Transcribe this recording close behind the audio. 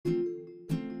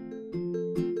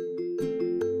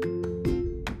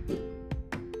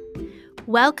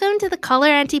Welcome to the Caller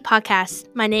Auntie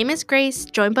podcast. My name is Grace,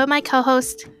 joined by my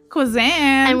co-host, Kuzan.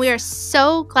 and we are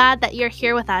so glad that you're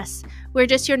here with us. We're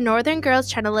just your northern girls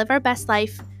trying to live our best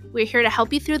life. We're here to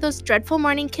help you through those dreadful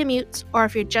morning commutes, or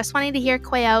if you're just wanting to hear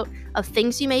Quay out of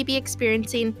things you may be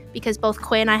experiencing, because both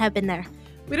Quay and I have been there.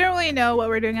 We don't really know what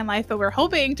we're doing in life, but we're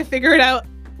hoping to figure it out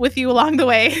with you along the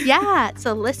way. Yeah,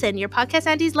 so listen, your podcast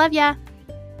aunties love ya.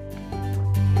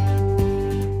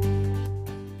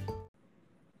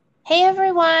 Hey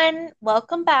everyone,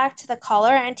 welcome back to the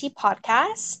Caller Auntie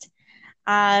podcast.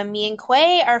 Me and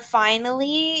Quay are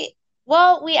finally,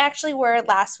 we actually were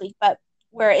last week, but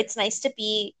it's nice to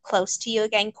be close to you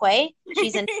again, Quay.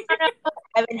 She's in Toronto,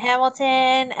 I'm in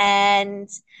Hamilton, and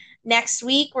next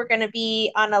week we're going to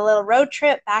be on a little road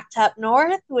trip back to up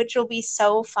north, which will be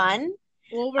so fun.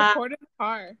 We'll record in the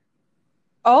car.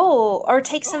 Or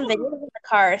take some videos in the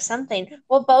car or something.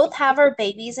 We'll both have our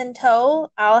babies in tow.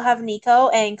 I'll have Nico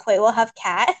and Quay will have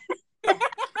Kat.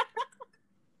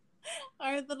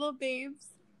 Our little babes.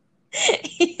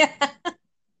 Yeah.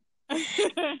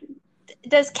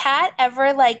 Does Kat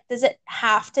ever does it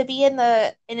have to be in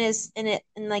the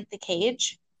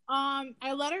cage?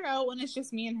 I let her out when it's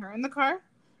just me and her in the car.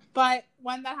 But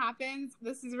when that happens,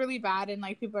 this is really bad, and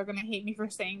people are gonna hate me for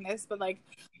saying this, but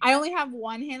I only have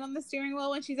one hand on the steering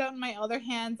wheel when she's out, and my other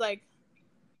hand's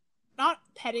not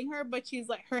petting her, but she's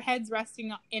her head's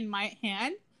resting in my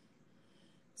hand.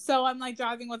 So I'm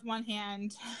driving with one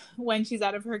hand when she's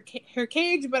out of her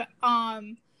cage, but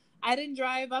I didn't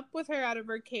drive up with her out of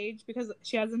her cage because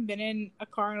she hasn't been in a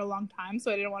car in a long time,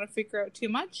 so I didn't want to freak her out too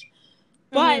much.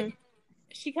 But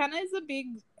she kind of is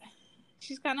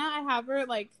I have her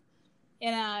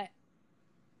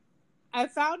I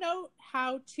found out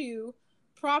how to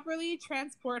properly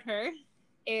transport her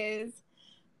is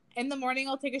in the morning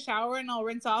I'll take a shower and I'll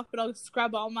rinse off, but I'll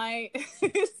scrub all my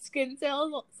skin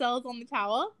cells on the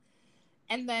towel.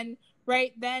 And then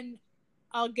then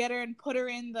I'll get her and put her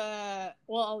in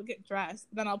I'll get dressed.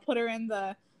 Then I'll put her in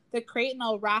the crate and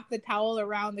I'll wrap the towel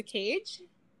around the cage.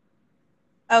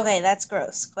 Okay, that's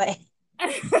gross. Quay.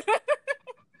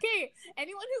 Okay,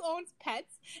 anyone who owns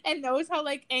pets and knows how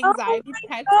anxiety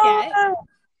pets get.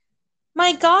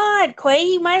 My God, Quay,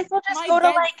 you might as well just go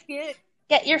to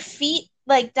get your feet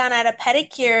done at a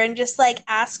pedicure and just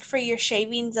ask for your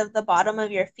shavings of the bottom of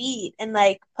your feet and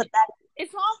put that.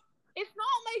 It's not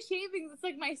my shavings,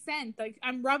 it's my scent.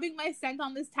 I'm rubbing my scent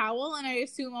on this towel and I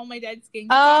assume all my dead skin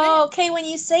gets on it. Okay, when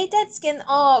you say dead skin,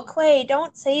 Quay,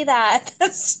 don't say that.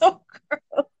 That's so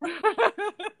gross.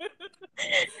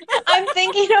 I'm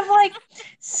thinking of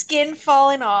skin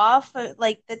falling off,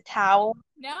 the towel.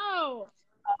 No.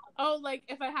 Oh,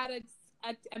 if I had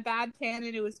a bad tan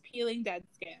and it was peeling dead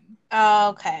skin. Oh,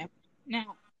 okay. No,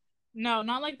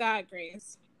 not like that,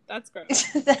 Grace. That's gross.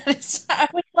 I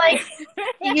was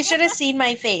you should have seen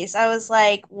my face. I was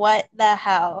what the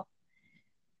hell?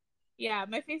 Yeah,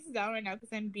 my face is down right now because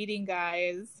I'm beating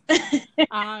guys.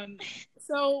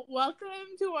 So welcome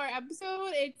to our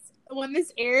episode. When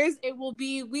this airs, it will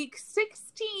be week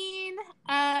 16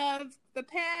 of the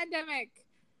pandemic.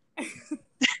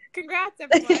 Congrats,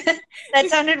 everyone. That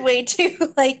sounded way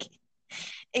too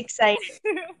exciting.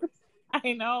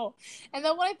 I know. And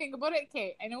then when I think about it,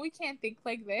 okay, I know we can't think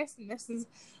like this, and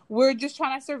we're just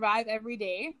trying to survive every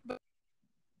day. But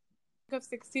of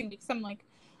 16 weeks, I'm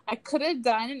I could have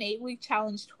done an 8-week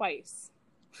challenge twice.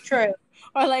 True.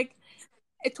 Or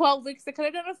 12 weeks, I could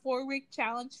have done a 4-week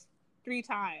challenge 3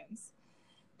 times.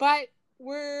 But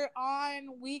we're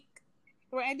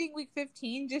ending week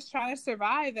 15, just trying to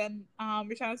survive, and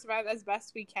we're trying to survive as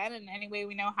best we can in any way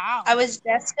we know how. I was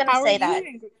just going to say that.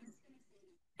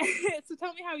 So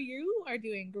tell me how you are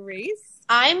doing, Grace.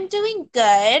 I'm doing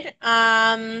good.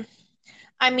 I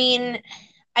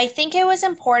think it was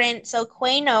important. So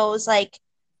Quay knows,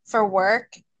 for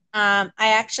work, I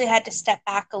actually had to step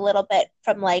back a little bit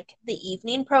from, the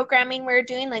evening programming we're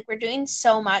doing. We're doing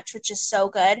so much, which is so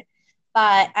good.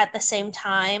 But at the same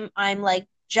time, I'm,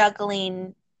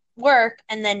 juggling work.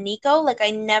 And then Nico, I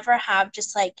never have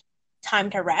just, time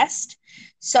to rest.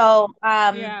 So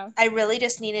I really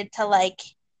just needed to,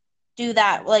 do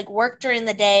that, work during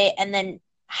the day and then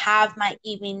have my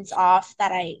evenings off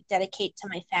that I dedicate to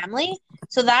my family.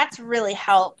 So that's really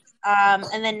helped.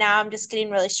 And then now I'm just getting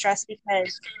really stressed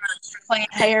because I'm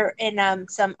higher in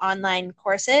some online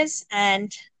courses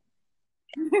and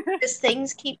just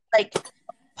things keep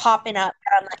popping up.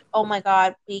 And I'm oh my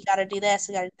God, we got to do this,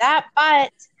 we got to do that.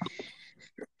 But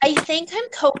I think I'm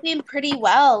coping pretty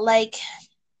well.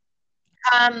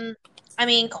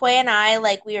 Quay and I,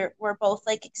 we're both,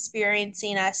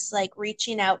 experiencing us,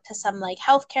 reaching out to some,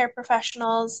 healthcare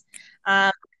professionals,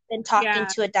 been talking Yeah.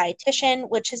 to a dietitian,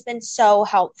 which has been so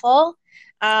helpful.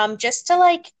 Just to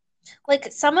like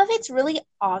some of it's really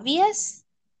obvious,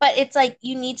 but it's like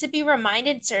you need to be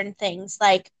reminded certain things,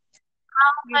 like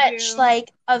You much do.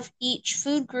 like of each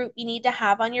food group you need to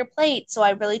have on your plate. So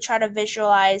I really try to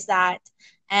visualize that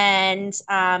and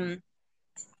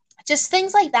just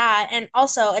things like that. And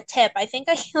also a tip, I think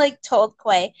I like told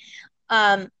Quay,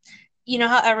 um, you know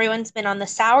how everyone's been on the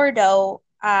sourdough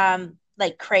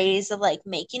like craze of like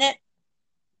making it?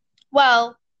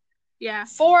 Well, Yeah.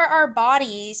 for our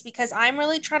bodies, because I'm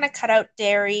really trying to cut out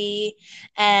dairy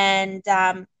and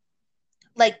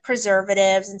like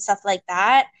preservatives and stuff like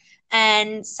that.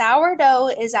 And sourdough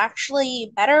is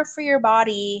actually better for your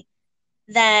body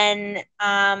than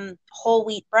whole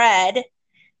wheat bread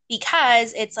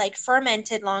because it's like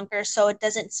fermented longer, so it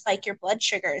doesn't spike your blood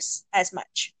sugars as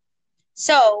much.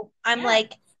 So I'm Yeah.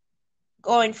 like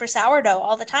going for sourdough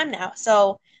all the time now.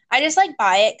 So I just like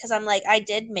buy it because I'm like, I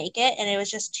did make it and it was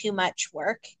just too much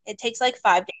work. It takes like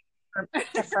 5 days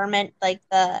to ferment like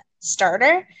the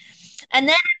starter. And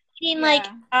then I'm eating like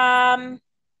Yeah.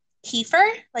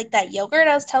 kefir, like that yogurt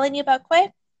I was telling you about,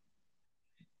 Quay.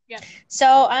 Yep.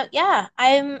 So yeah,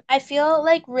 I feel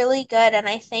like really good, and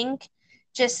I think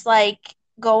just like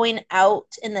going out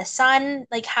in the sun,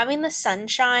 like having the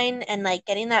sunshine and like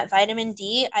getting that vitamin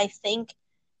D, I think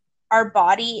our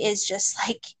body is just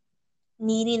like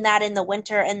needing that in the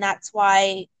winter, and that's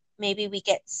why maybe we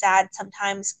get sad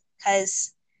sometimes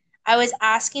because I was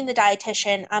asking the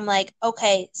dietitian, I'm like,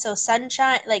 okay, so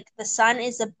sunshine, like the sun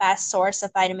is the best source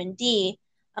of vitamin D.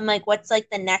 I'm like, what's like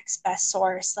the next best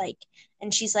source? Like,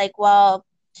 and she's like, well,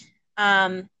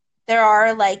 um, there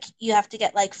are like, you have to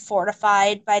get like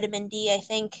fortified vitamin D, I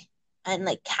think, and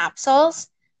like capsules,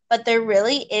 but there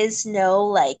really is no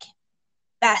like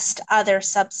best other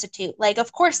substitute. Like,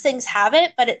 of course, things have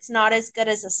it, but it's not as good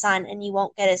as the sun, and you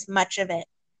won't get as much of it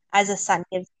as the sun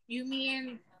gives. You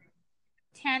mean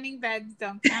tanning beds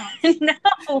don't count?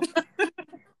 No.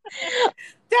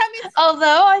 Damn it!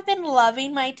 Although I've been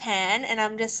loving my tan, and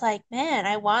I'm just like, man,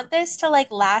 I want this to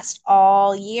like last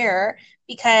all year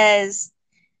because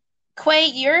Quay,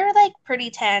 you're like pretty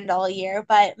tanned all year,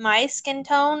 but my skin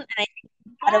tone, and I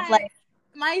think out of But like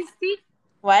my seat.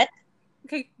 what?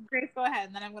 Okay, Grace, go ahead,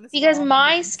 and then I'm gonna spill Because all my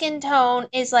my beans. skin tone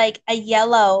is like a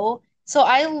yellow, so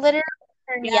I literally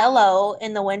turn Yeah. yellow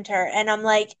in the winter, and I'm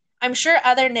like, I'm sure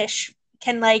other niche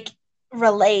can like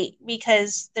relate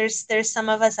because there's some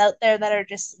of us out there that are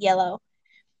just yellow.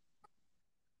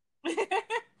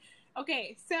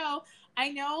 Okay, so I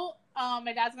know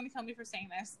my dad's gonna kill me for saying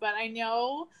this, but I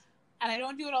know, and I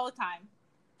don't do it all the time,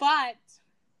 but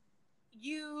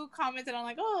you commented on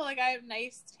like, oh, like I have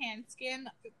nice tan skin,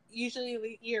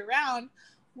 usually year round.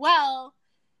 Well,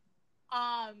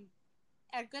 um,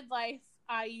 at Good Life,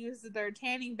 I use their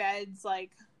tanning beds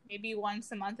like maybe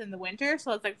once a month in the winter,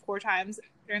 so it's like 4 times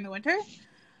during the winter,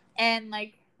 and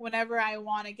like whenever I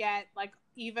want to get like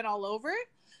even all over.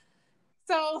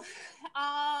 So,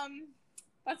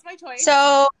 that's my choice.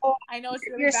 So I know it's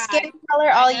really your skin bad. color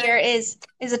I all know year is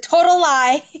a total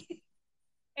lie.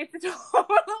 it's a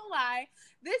total lie.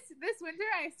 This winter,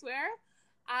 I swear,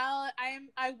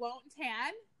 I won't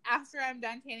tan. After I'm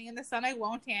done tanning in the sun, I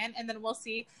won't tan, and then we'll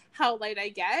see how light I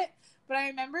get. But I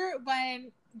remember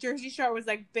when Jersey Shore was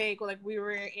like big, like we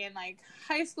were in like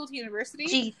high school to university.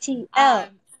 GTL. Um,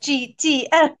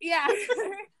 GTL. yeah,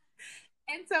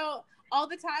 and so all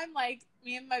the time, like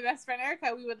me and my best friend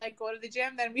Erica, we would like go to the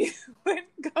gym, then we would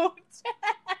go tan.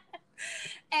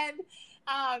 And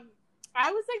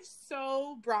I was like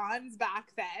so bronze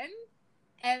back then,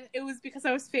 and it was because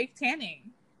I was fake tanning.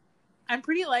 I'm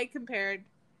pretty light compared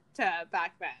to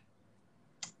back then.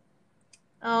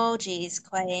 Oh geez,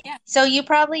 Quay. Yeah. So Oh, you geez.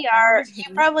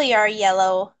 probably are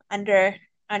yellow under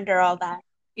all that.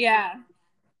 Yeah.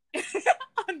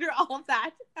 Under all of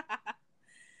that.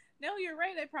 No, you're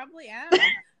right. I probably am.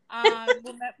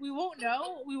 We won't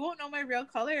know. We won't know my real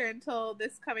color until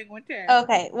this coming winter.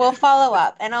 Okay, we'll follow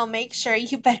up and I'll make sure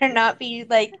you better not be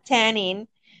like tanning.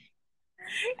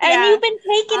 And Yeah. you've been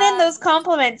taking in Um. those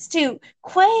compliments too.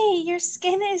 Quay, your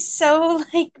skin is so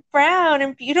like brown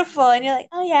and beautiful. And you're like,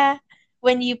 oh yeah,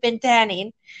 when you've been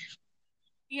tanning.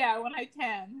 Yeah. When I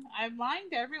tan, I'm lying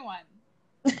to everyone.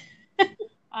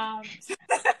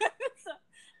 So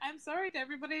I'm sorry to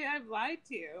everybody I've lied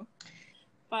to,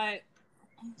 but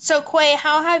So Quay,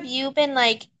 how have you been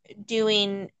like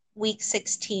doing week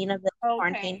 16 of the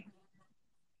quarantine? okay.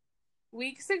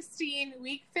 Week 16,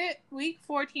 week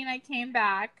 14, I came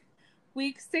back.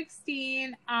 Week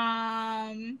 16,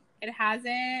 it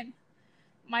hasn't,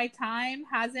 my time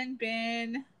hasn't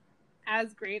been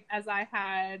as great as I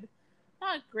had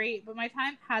not great, but my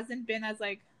time hasn't been as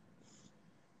like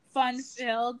fun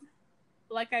filled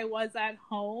like I was at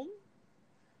home.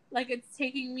 Like it's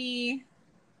taking me,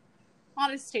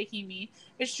 not it's taking me.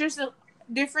 It's just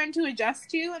different to adjust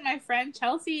to. And my friend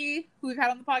Chelsea, who we've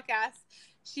had on the podcast,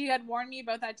 she had warned me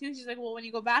about that too. She's like, well, when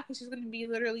you go back, it's just going to be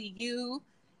literally you,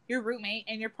 your roommate,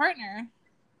 and your partner.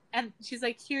 And she's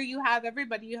like, here you have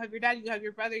everybody. You have your dad, you have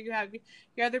your brother, you have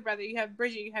your other brother, you have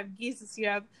Bridget, you have Jesus, you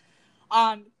have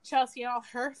Chelsea and all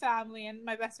her family, and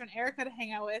my best friend Erica to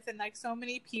hang out with, and like so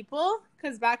many people.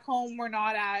 Because back home we're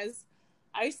not as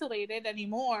isolated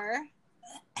anymore.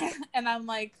 And I'm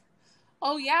like,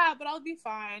 oh yeah, but I'll be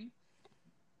fine.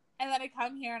 And then I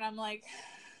come here and I'm like,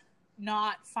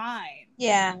 not fine.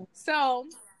 Yeah. So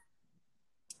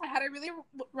I had a really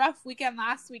rough weekend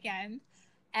last weekend,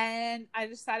 and I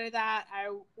decided that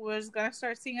I was going to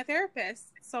start seeing a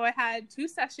therapist. So I had 2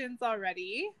 sessions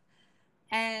already,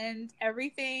 and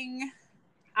everything,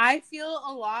 I feel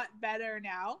a lot better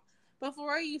now.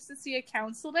 Before I used to see a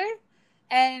counselor,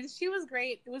 and she was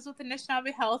great. It was with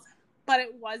Anishinaabe Health, but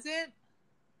it wasn't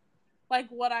like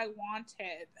what I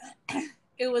wanted.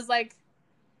 It was like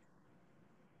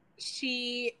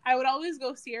I would always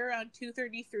go see her around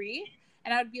 2:33,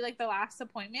 and I would be like the last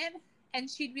appointment, and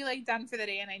she'd be like done for the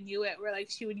day, and I knew it. Where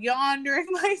like she would yawn during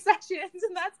my sessions,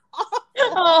 and that's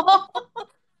awful.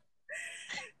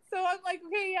 So I'm like,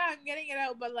 okay, yeah, I'm getting it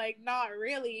out, but like not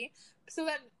really. So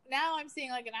then now I'm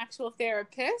seeing like an actual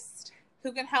therapist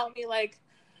who can help me like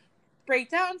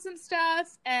break down some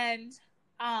stuff. And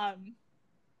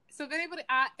so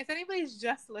if anybody's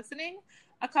just listening,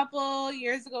 a couple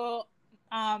years ago,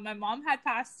 my mom had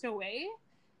passed away,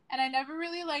 and I never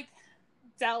really like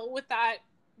dealt with that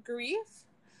grief.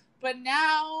 But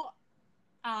now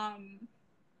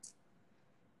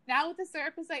with the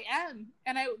therapist I am,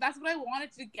 and that's what I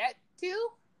wanted to get to,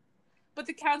 but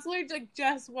the counselor like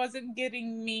just wasn't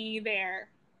getting me there.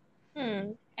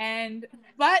 And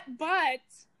but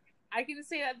I can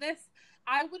say that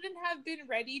I wouldn't have been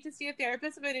ready to see a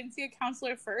therapist if I didn't see a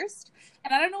counselor first.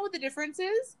 And I don't know what the difference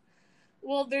is.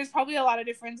 Well, there's probably a lot of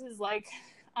differences, like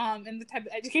in the type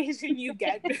of education you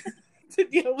get to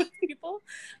deal with people,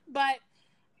 but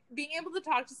being able to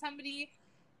talk to somebody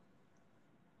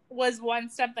was one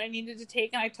step that I needed to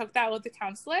take, and I took that with the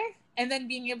counselor. And then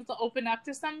being able to open up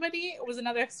to somebody was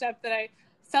another step that I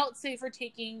felt safer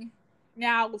taking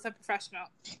now with a professional.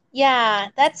 Yeah,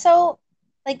 that's so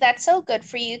good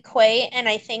for you, Quay. And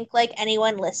I think like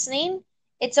anyone listening,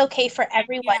 it's okay for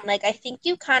everyone. Yeah. Like I think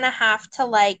you kind of have to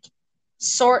like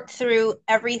sort through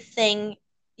everything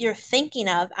you're thinking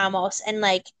of almost. And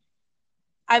like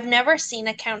I've never seen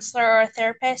a counselor or a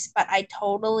therapist, but I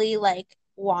totally like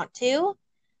want to,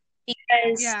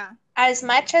 because Yeah. as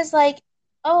much as like,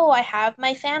 oh, I have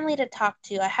my family to talk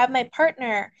to, I have my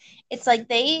partner, it's like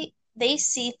they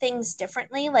see things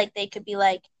differently. Like they could be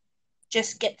like,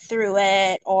 just get through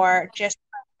it, or just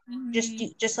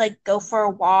like go for a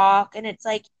walk. And it's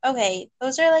like, okay,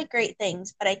 those are like great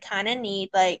things, but I kind of need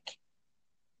like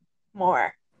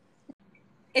more.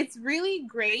 It's really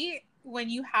great when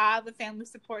you have a family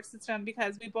support system,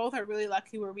 because we both are really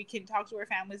lucky where we can talk to our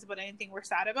families about anything we're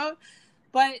sad about.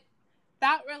 But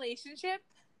that relationship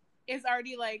is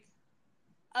already like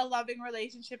a loving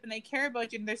relationship, and they care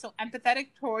about you, and they're so empathetic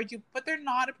towards you, but they're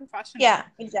not a professional. Yeah,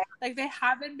 exactly. Like they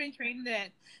haven't been trained in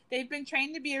it. They've been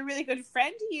trained to be a really good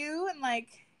friend to you, and like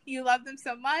you love them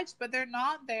so much, but they're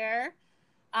not there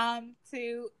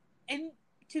to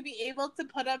be able to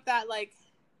put up that like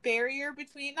barrier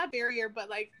between, not barrier, but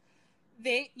like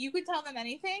you could tell them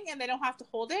anything and they don't have to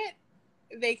hold it.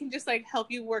 They can just like help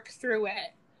you work through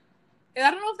it. And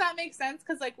I don't know if that makes sense,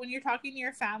 because like when you're talking to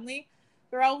your family,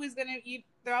 they're always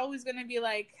gonna be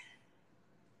like,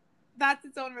 that's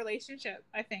its own relationship,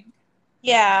 I think.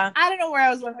 Yeah. I don't know where I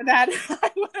was going with that. I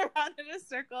went around in a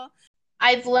circle.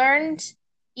 I've learned,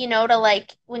 to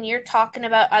like when you're talking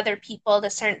about other people to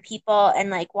certain people and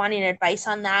like wanting advice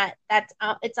on that, that's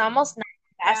it's almost not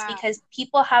the best, because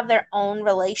people have their own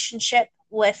relationship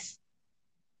with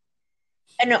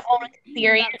an own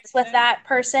experience with that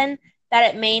person,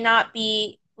 that it may not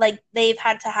be like they've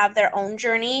had to have their own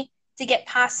journey to get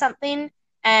past something,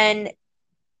 and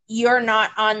you're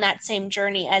not on that same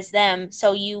journey as them,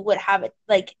 so you would have it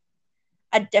like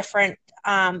a different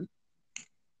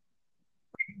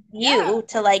view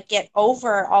to like get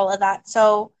over all of that.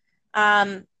 So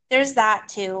there's that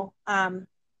too.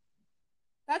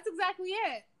 That's exactly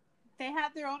it. They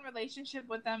have their own relationship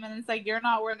with them, and it's like you're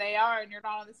not where they are, and you're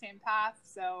not on the same path.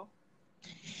 So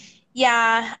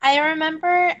yeah, I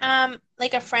remember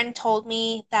like a friend told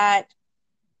me that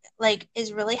like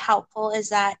is really helpful is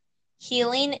that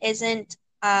healing isn't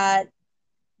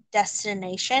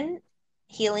destination.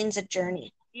 Healing's a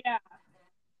journey. Yeah,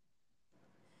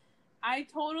 I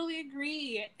totally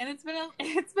agree. And it's been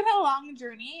a long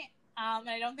journey. And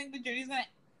I don't think the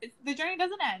journey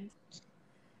doesn't end.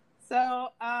 So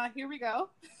here we go.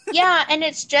 Yeah, and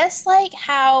it's just like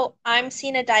how I'm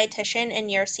seeing a dietitian and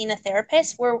you're seeing a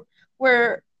therapist.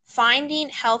 We're finding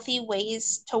healthy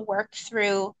ways to work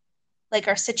through like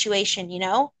our situation,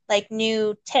 like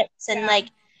new tips and Yeah. like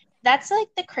that's like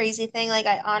the crazy thing. Like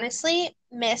I honestly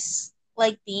miss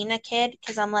like being a kid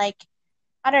because I'm like,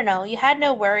 I don't know, you had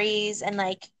no worries and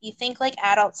like you think like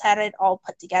adults had it all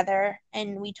put together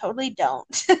and we totally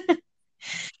don't.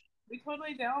 We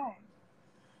totally don't.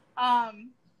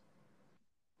 Um,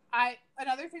 I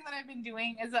Another thing that I've been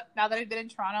doing is that now that I've been in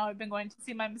Toronto, I've been going to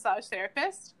see my massage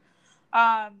therapist.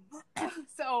 Um,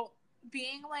 so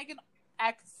being like an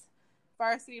ex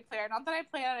varsity player, not that I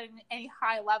play at any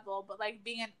high level, but like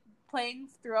playing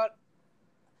throughout,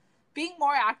 being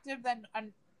more active than I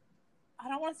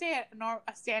don't want to say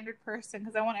a standard person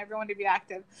because I want everyone to be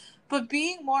active, but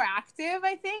being more active,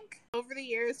 I think, over the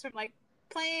years from like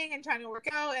playing and trying to work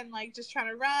out and like just trying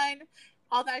to run,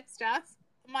 all that stuff,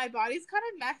 my body's kind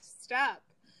of messed up.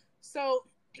 So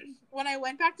when I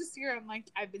went back to see her, I'm like,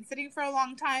 I've been sitting for a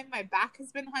long time. My back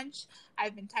has been hunched.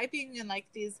 I've been typing in like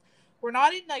we're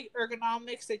not in like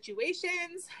ergonomic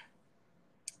situations.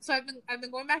 So I've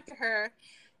been going back to her,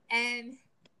 and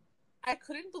I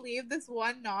couldn't believe this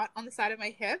one knot on the side of my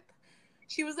hip.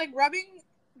 She was like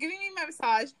giving me my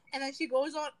massage, and then she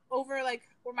goes on over like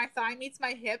where my thigh meets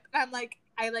my hip, and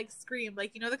I like screamed,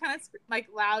 like the kind of like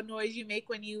loud noise you make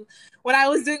when I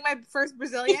was doing my first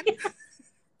Brazilian.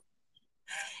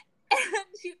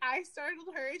 And I startled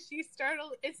her,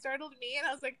 it startled me, and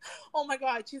I was like, oh my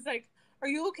god. She's like, are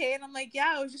you okay? And I'm like,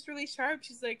 yeah, it was just really sharp.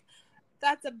 She's like,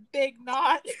 that's a big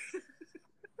knot.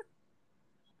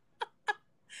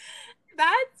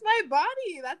 That's my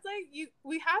body. That's like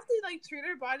we have to like treat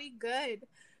our body good.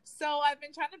 So I've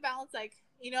been trying to balance like,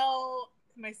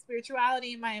 my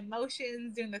spirituality, my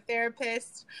emotions, doing the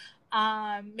therapist,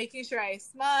 making sure I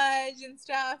smudge and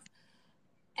stuff.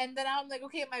 And then I'm like,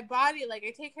 okay, my body, like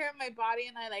I take care of my body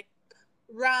and I like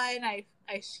run, I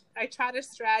try to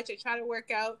stretch, I try to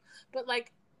work out, but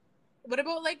like what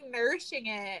about like nourishing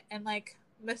it and like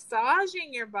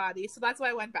massaging your body? So that's why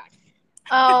I went back.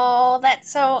 Oh,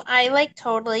 that's so I like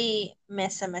totally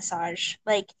miss a massage.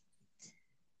 Like,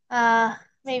 uh,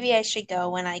 maybe I should go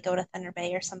when I go to Thunder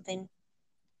Bay or something.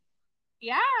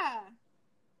 Yeah.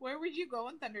 Where would you go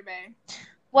in Thunder Bay?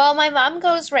 Well, my mom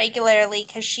goes regularly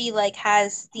because she like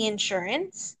has the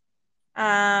insurance.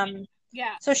 Um,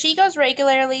 Yeah. so she goes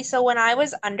regularly. So when I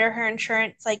was under her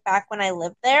insurance, like back when I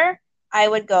lived there, I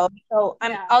would go. So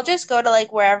Yeah. I'll just go to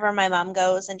like wherever my mom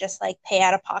goes and just like pay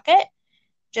out of pocket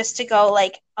just to go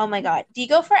like, oh my God. Do you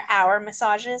go for hour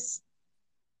massages?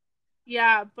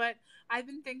 Yeah, but I've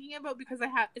been thinking about because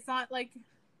it's not like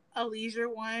a leisure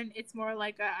one, it's more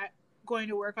like a going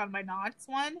to work on my knots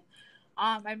one.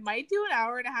 I might do an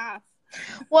hour and a half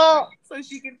Well, so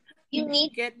she can you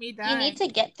need get me you need done.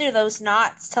 to get through those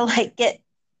knots to like get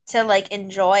to like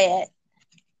enjoy it.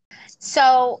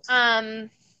 So,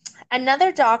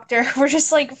 another doctor, we're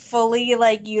just like fully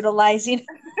like utilizing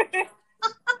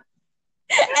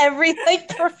every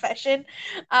like profession.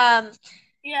 Um,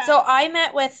 Yeah. so I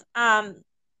met with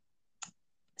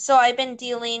so I've been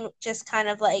dealing just kind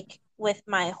of like with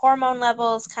my hormone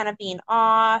levels kind of being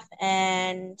off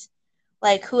and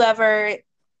like whoever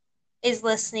is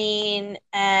listening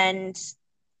and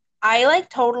I like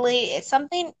totally it's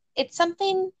something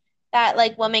that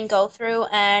like women go through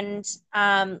and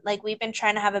like we've been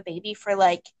trying to have a baby for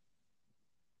like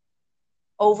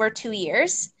over 2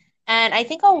 years. And I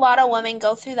think a lot of women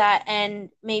go through that and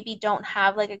maybe don't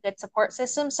have like a good support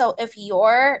system. So if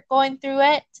you're going through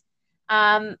it,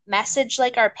 message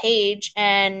like our page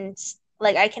and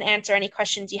like I can answer any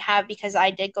questions you have because I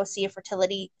did go see a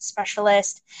fertility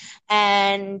specialist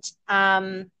and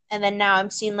then now I'm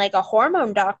seeing like a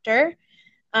hormone doctor.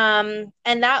 And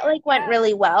that like went Yeah.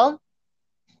 really well.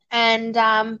 And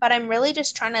but I'm really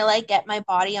just trying to like get my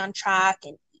body on track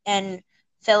and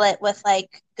fill it with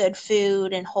like good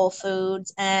food and whole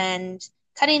foods and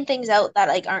cutting things out that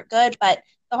like aren't good. But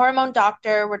the hormone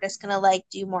doctor, we're just gonna like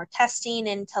do more testing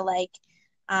into like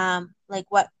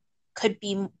what could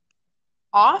be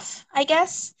off, I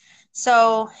guess.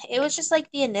 So it was just like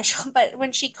the initial, but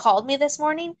when she called me this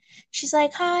morning, she's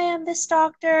like, "Hi, I'm this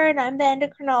doctor and I'm the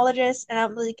endocrinologist." And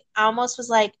I'm like, I almost was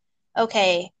like,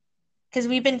 okay, because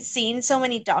we've been seeing so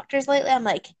many doctors lately. I'm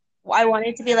like, I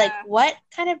wanted to be like, Yeah. what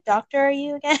kind of doctor are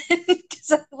you again?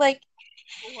 Because I'm like,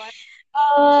 What?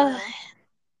 uh,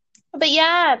 No. But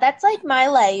yeah, that's like my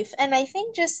life. And I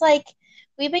think just like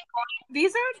we've been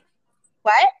These are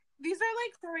what? these are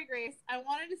like, sorry, Grace, I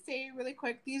wanted to say really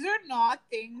quick, these are not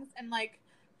things, and like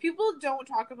people don't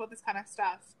talk about this kind of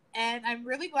stuff. And I'm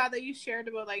really glad that you shared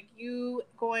about like you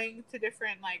going to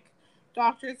different like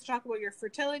doctors to talk about your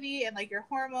fertility and like your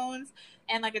hormones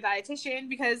and like a dietitian,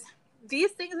 because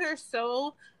these things are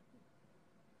so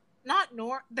not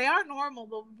they are normal,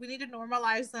 but we need to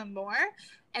normalize them more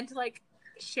and to like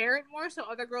share it more so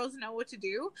other girls know what to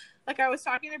do. Like I was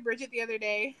talking to Bridget the other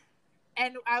day,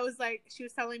 and I was like, she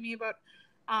was telling me about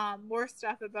more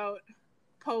stuff about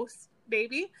post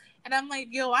baby, and I'm like,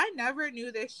 yo, I never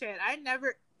knew this shit. I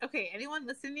never. Okay, anyone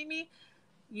listening to me,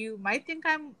 you might think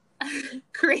I'm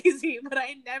crazy, but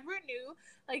I never knew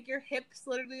like your hips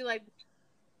literally like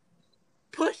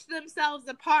push themselves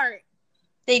apart.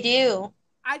 They do.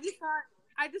 I just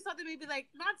thought that maybe like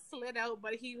not slid out,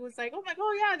 but he was like, "Oh my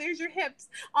god, yeah, there's your hips."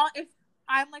 If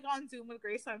I'm like on Zoom with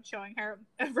Grace, so I'm showing her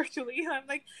virtually, and I'm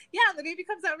like, "Yeah, the baby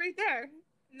comes out right there."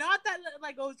 Not that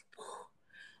like goes.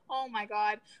 Oh my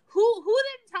god, who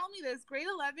didn't tell me this? Grade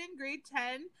 11, grade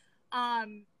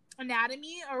 10,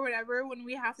 anatomy or whatever. When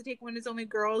we have to take when it's only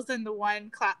girls in the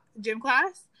one gym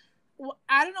class.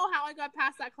 I don't know how I got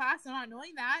past that class and not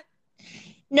knowing that.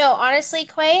 No, honestly,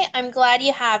 Quay, I'm glad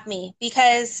you have me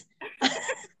because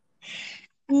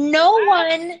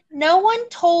no one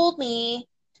told me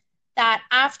that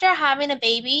after having a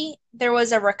baby, there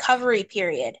was a recovery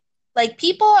period. Like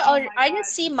people Oh are, my I god.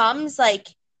 just see moms like,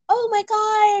 oh my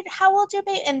God, how old's your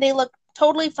baby? And they look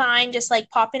totally fine, just like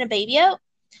popping a baby out.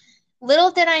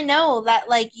 Little did I know that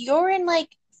like you're in like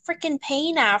freaking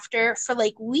pain after for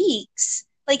like weeks.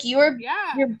 Like you're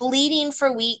Yeah. bleeding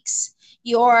for weeks.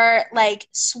 You're like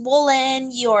swollen,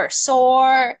 you're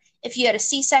sore. If you had a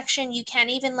C-section, you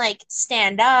can't even like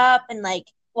stand up and like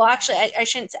well actually I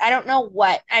shouldn't I don't know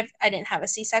what I didn't have a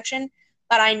C-section,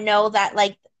 but I know that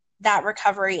like that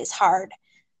recovery is hard.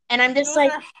 And I'm just Those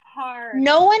like are hard.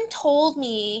 no one told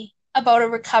me about a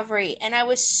recovery, and I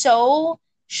was so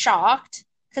shocked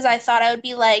because I thought I would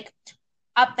be like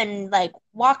up and like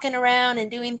walking around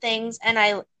and doing things,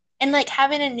 and like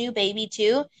having a new baby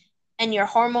too, and your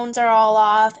hormones are all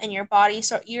off, and your body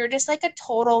so you're just like a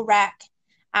total wreck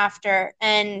after,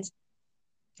 and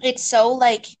it's so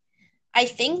like I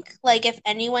think like if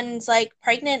anyone's like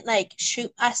pregnant, like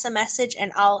shoot us a message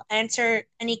and I'll answer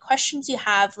any questions you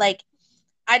have. Like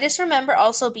I just remember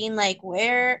also being like,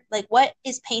 where, like, what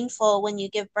is painful when you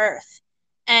give birth?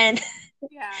 And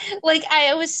Yeah. like,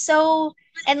 I was so,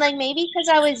 and like maybe because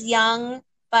I was young,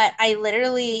 but I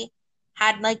literally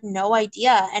had like no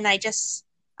idea. And I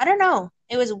don't know.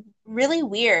 It was really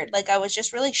weird. Like, I was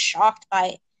just really shocked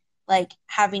by like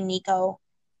having Nico.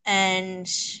 And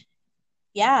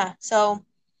yeah, so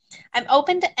I'm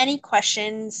open to any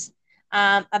questions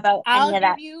about any I'll of give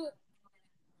that. you,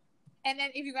 and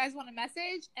then if you guys want a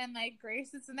message and like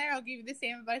Grace is in there, I'll give you the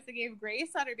same advice I gave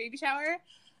Grace on her baby shower.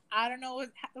 I don't know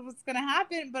what's going to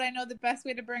happen, but I know the best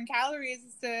way to burn calories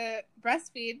is to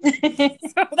breastfeed.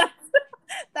 So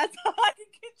that's all I can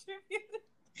contribute.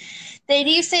 They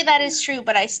do say that is true,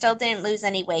 but I still didn't lose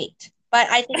any weight. But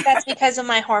I think that's because of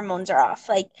my hormones are off.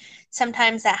 Like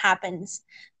sometimes that happens.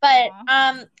 But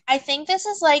Aw. I think this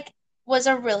is like was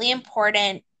a really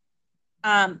important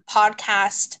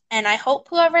podcast, and I hope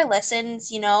whoever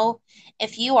listens,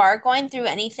 if you are going through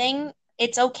anything,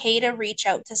 it's okay to reach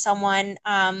out to someone.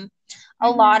 A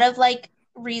lot Mm-hmm. of like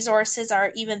resources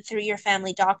are even through your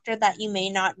family doctor that you may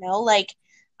not know. Like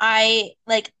I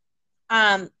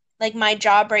um like my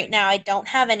job right now I don't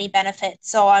have any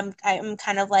benefits, so I'm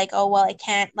kind of like, oh well, I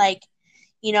can't like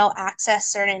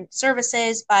access certain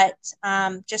services, but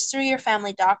just through your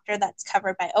family doctor that's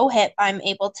covered by OHIP, I'm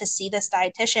able to see this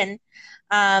dietitian,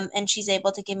 and she's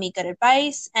able to give me good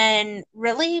advice and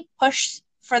really push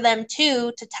for them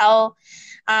too to tell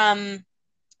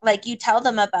like you tell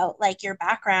them about like your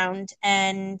background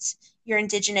and you're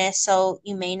indigenous, so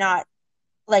you may not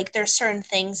like there's certain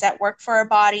things that work for our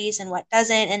bodies and what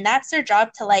doesn't, and that's their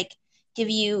job to like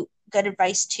give you good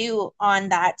advice too on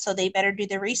that, so they better do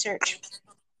their research.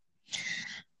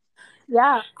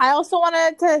 Yeah. I also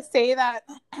wanted to say that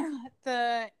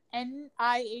the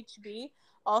NIHB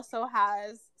also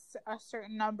has a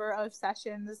certain number of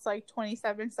sessions. It's like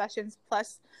 27 sessions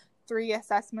plus 3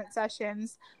 assessment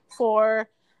sessions for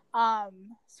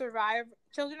survive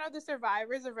children of the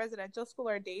survivors of residential school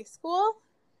or day school.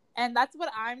 And that's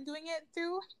what I'm doing it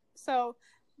through. So,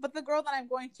 but the girl that I'm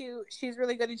going to, she's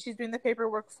really good and she's doing the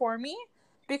paperwork for me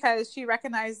because she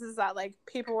recognizes that like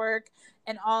paperwork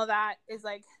and all that is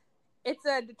like it's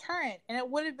a deterrent, and it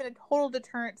would have been a total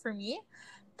deterrent for me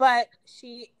but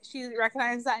she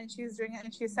recognizes that and she's doing it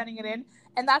and she's sending it in.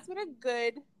 And that's what a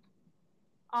good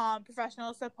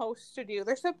professional is supposed to do.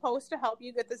 They're supposed to help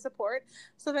you get the support.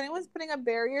 So if anyone's putting up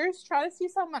barriers, try to see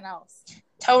someone else.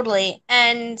 Totally.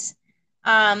 And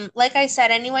like I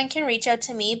said, anyone can reach out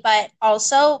to me, but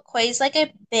also Quay's like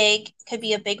could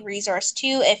be a big resource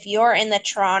too if you're in the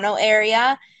Toronto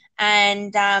area,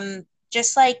 and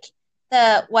just like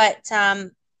what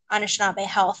Anishinaabe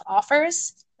Health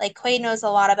offers. Like Quay knows a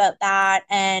lot about that,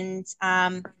 and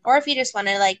or if you just want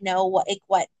to like know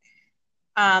what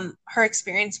her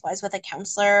experience was with a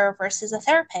counselor versus a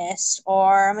therapist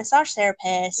or a massage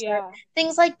therapist, or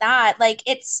things like that. Like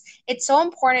it's so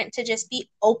important to just be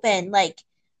open, like,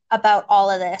 about all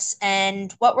of this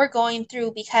and what we're going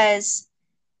through, because,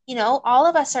 you know, all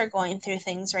of us are going through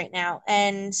things right now.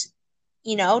 And,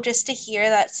 you know, just to hear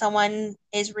that someone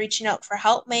is reaching out for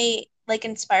help may like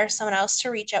inspire someone else to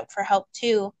reach out for help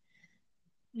too.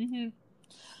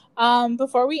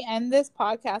 Before we end this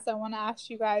podcast, I want to ask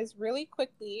you guys really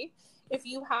quickly, if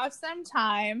you have some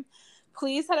time,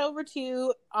 please head over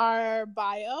to our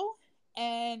bio.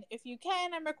 And if you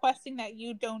can, I'm requesting that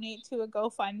you donate to a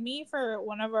GoFundMe for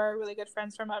one of our really good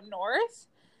friends from up north.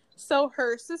 So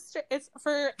her sister, it's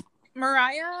for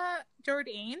Mariah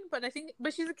Jourdain, but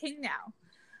she's a king now.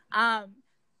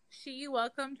 She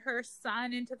welcomed her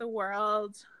son into the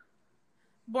world,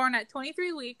 born at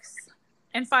 23 weeks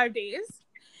and 5 days.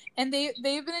 And they've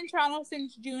been in Toronto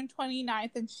since June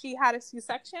 29th, and she had a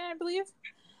C-section, I believe.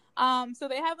 So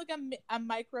they have like a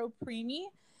micro preemie,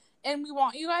 and we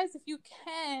want you guys, if you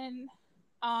can,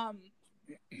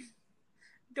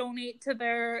 donate to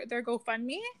their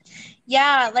GoFundMe.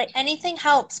 Yeah, like anything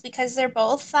helps, because they're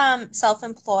both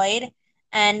self-employed,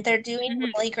 and they're doing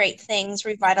really great things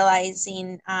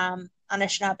revitalizing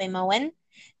Anishinaabemowin,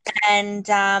 and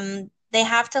they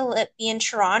have to be in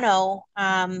Toronto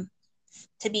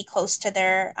to be close to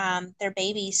their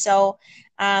baby. So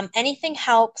anything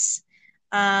helps.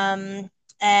 And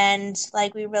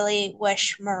like, we really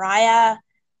wish Mariah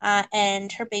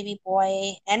and her baby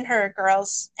boy and her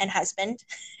girls and husband,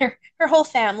 her whole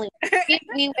family,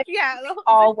 we wish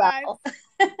all well.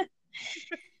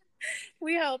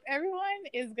 We hope everyone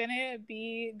is gonna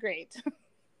be great.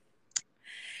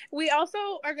 We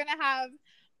also are gonna have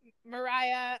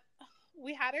Mariah.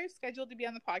 We had her scheduled to be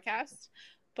on the podcast,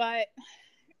 but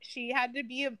she had to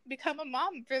become a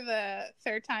mom for the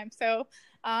third time. So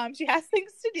she has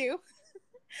things to do.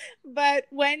 But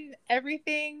when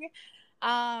everything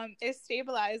is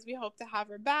stabilized, we hope to have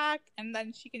her back, and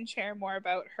then she can share more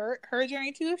about her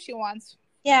journey too, if she wants.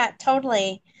 Yeah,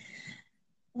 totally.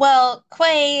 Well,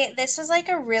 Quay, this was like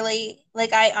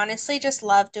I honestly just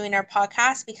love doing our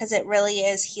podcast, because it really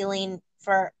is healing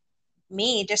for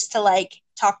me just to like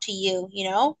talk to you, you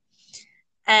know?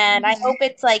 And I hope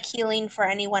it's like healing for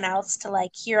anyone else to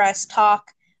like hear us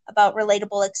talk about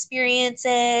relatable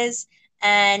experiences.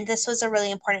 And this was a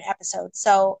really important episode.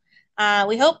 So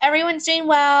we hope everyone's doing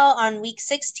well on week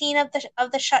 16 of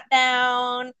the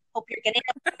shutdown. Hope you're getting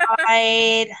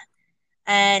outside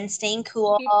and staying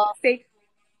cool.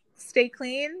 Stay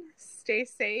clean, stay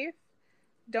safe,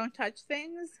 don't touch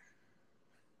things.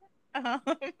 And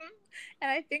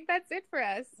I think that's it for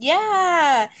us.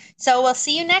 Yeah. So we'll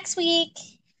see you next week.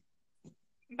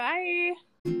 Bye.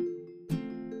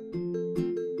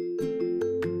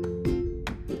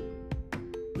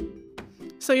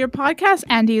 So your podcast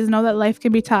aunties know that life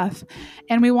can be tough,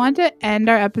 and we want to end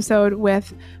our episode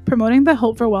with promoting the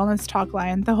Hope for Wellness talk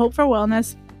line. The Hope for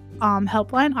Wellness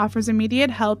helpline offers immediate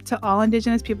help to all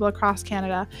Indigenous people across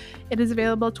Canada. It is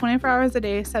available 24 hours a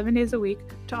day, 7 days a week,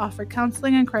 to offer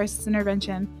counseling and crisis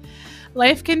intervention.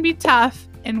 Life can be tough,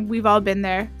 and we've all been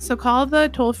there. So call the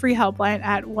toll-free helpline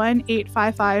at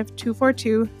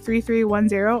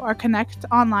 1-855-242-3310 or connect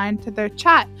online to their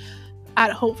chat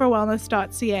at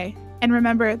hopeforwellness.ca. And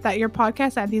remember that your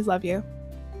podcast aunties love you.